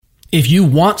If you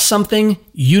want something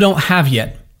you don't have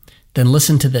yet, then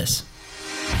listen to this.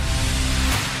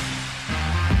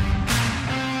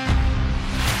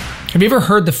 Have you ever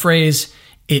heard the phrase,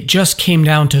 it just came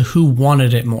down to who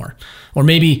wanted it more? Or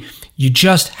maybe you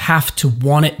just have to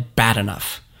want it bad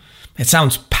enough. It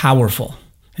sounds powerful.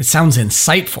 It sounds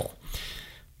insightful,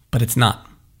 but it's not.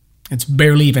 It's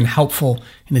barely even helpful,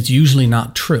 and it's usually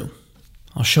not true.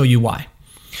 I'll show you why.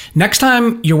 Next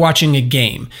time you're watching a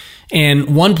game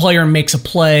and one player makes a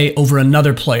play over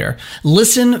another player,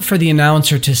 listen for the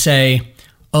announcer to say,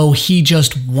 "Oh, he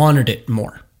just wanted it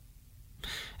more."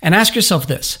 And ask yourself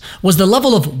this, was the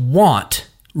level of want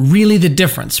really the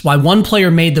difference why one player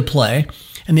made the play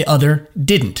and the other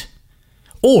didn't?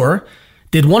 Or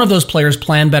did one of those players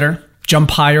plan better,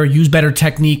 jump higher, use better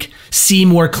technique, see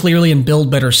more clearly, and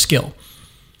build better skill?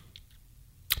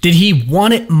 Did he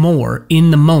want it more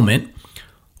in the moment,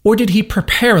 or did he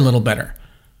prepare a little better?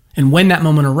 And when that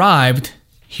moment arrived,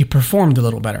 he performed a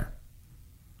little better.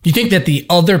 Do you think that the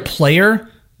other player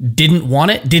didn't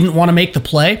want it, didn't want to make the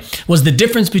play? Was the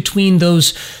difference between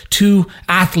those two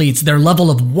athletes their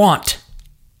level of want?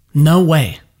 No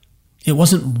way. It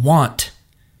wasn't want.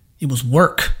 It was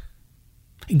work.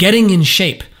 Getting in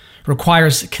shape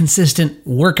requires consistent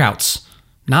workouts,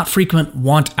 not frequent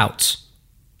want outs.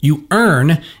 You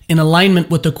earn in alignment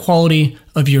with the quality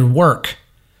of your work,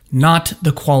 not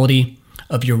the quality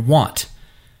of your want.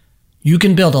 You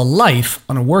can build a life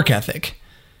on a work ethic,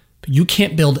 but you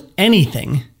can't build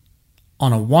anything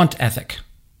on a want ethic.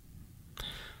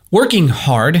 Working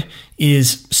hard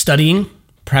is studying,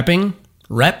 prepping,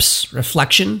 reps,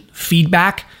 reflection,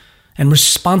 feedback, and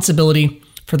responsibility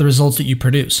for the results that you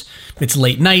produce. It's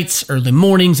late nights, early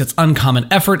mornings, it's uncommon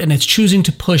effort, and it's choosing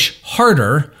to push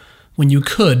harder when you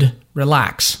could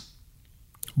relax.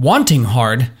 Wanting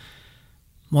hard,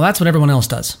 well, that's what everyone else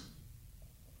does.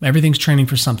 Everything's training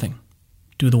for something.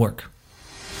 Do the work.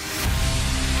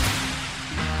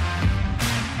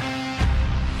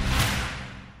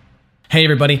 Hey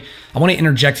everybody, I want to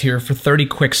interject here for 30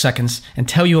 quick seconds and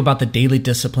tell you about the Daily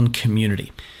Discipline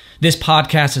community. This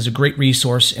podcast is a great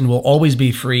resource and will always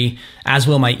be free, as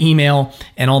will my email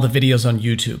and all the videos on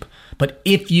YouTube. But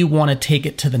if you want to take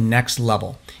it to the next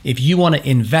level, if you want to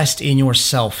invest in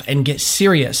yourself and get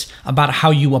serious about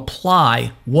how you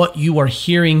apply what you are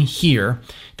hearing here,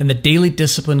 then the Daily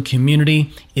Discipline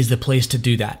community is the place to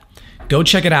do that. Go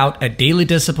check it out at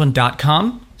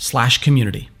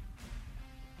dailydiscipline.com/community.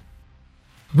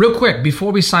 Real quick,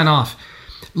 before we sign off,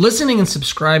 listening and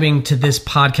subscribing to this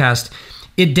podcast,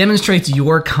 it demonstrates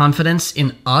your confidence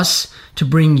in us to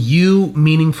bring you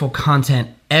meaningful content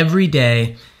every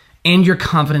day and your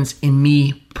confidence in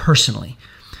me personally.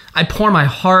 I pour my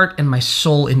heart and my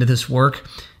soul into this work,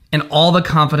 and all the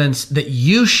confidence that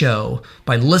you show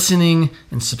by listening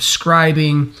and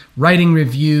subscribing, writing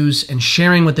reviews, and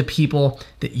sharing with the people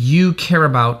that you care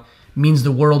about means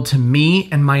the world to me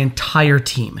and my entire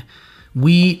team.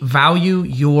 We value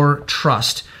your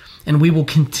trust, and we will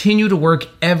continue to work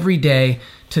every day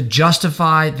to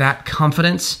justify that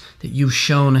confidence that you've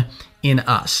shown in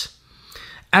us.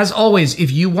 As always,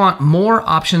 if you want more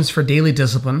options for daily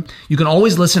discipline, you can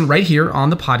always listen right here on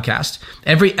the podcast.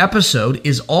 Every episode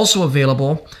is also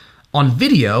available on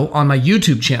video on my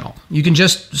YouTube channel. You can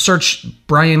just search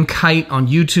Brian Kight on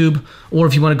YouTube, or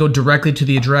if you want to go directly to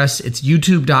the address, it's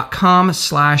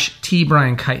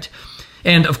youtube.com/tbriankite.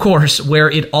 And of course,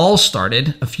 where it all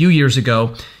started a few years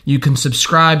ago, you can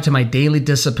subscribe to my Daily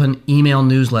Discipline email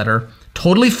newsletter,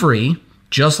 totally free,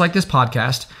 just like this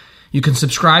podcast. You can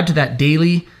subscribe to that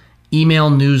daily email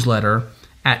newsletter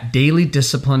at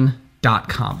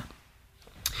dailydiscipline.com.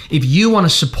 If you want to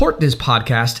support this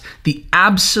podcast, the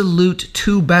absolute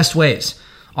two best ways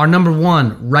are, number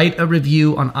one, write a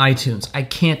review on iTunes. I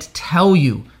can't tell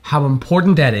you how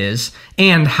important that is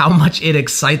and how much it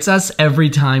excites us every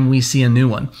time we see a new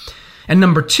one. And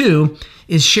number two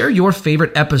is share your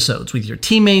favorite episodes with your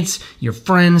teammates, your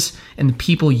friends, and the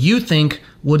people you think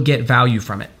would get value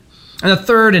from it. And the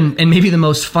third and maybe the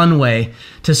most fun way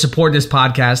to support this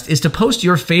podcast is to post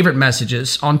your favorite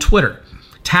messages on Twitter.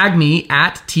 Tag me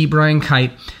at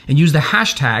tbriankite and use the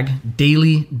hashtag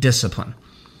dailydiscipline.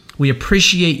 We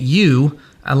appreciate you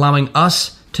allowing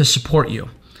us to support you.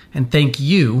 And thank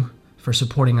you for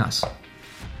supporting us.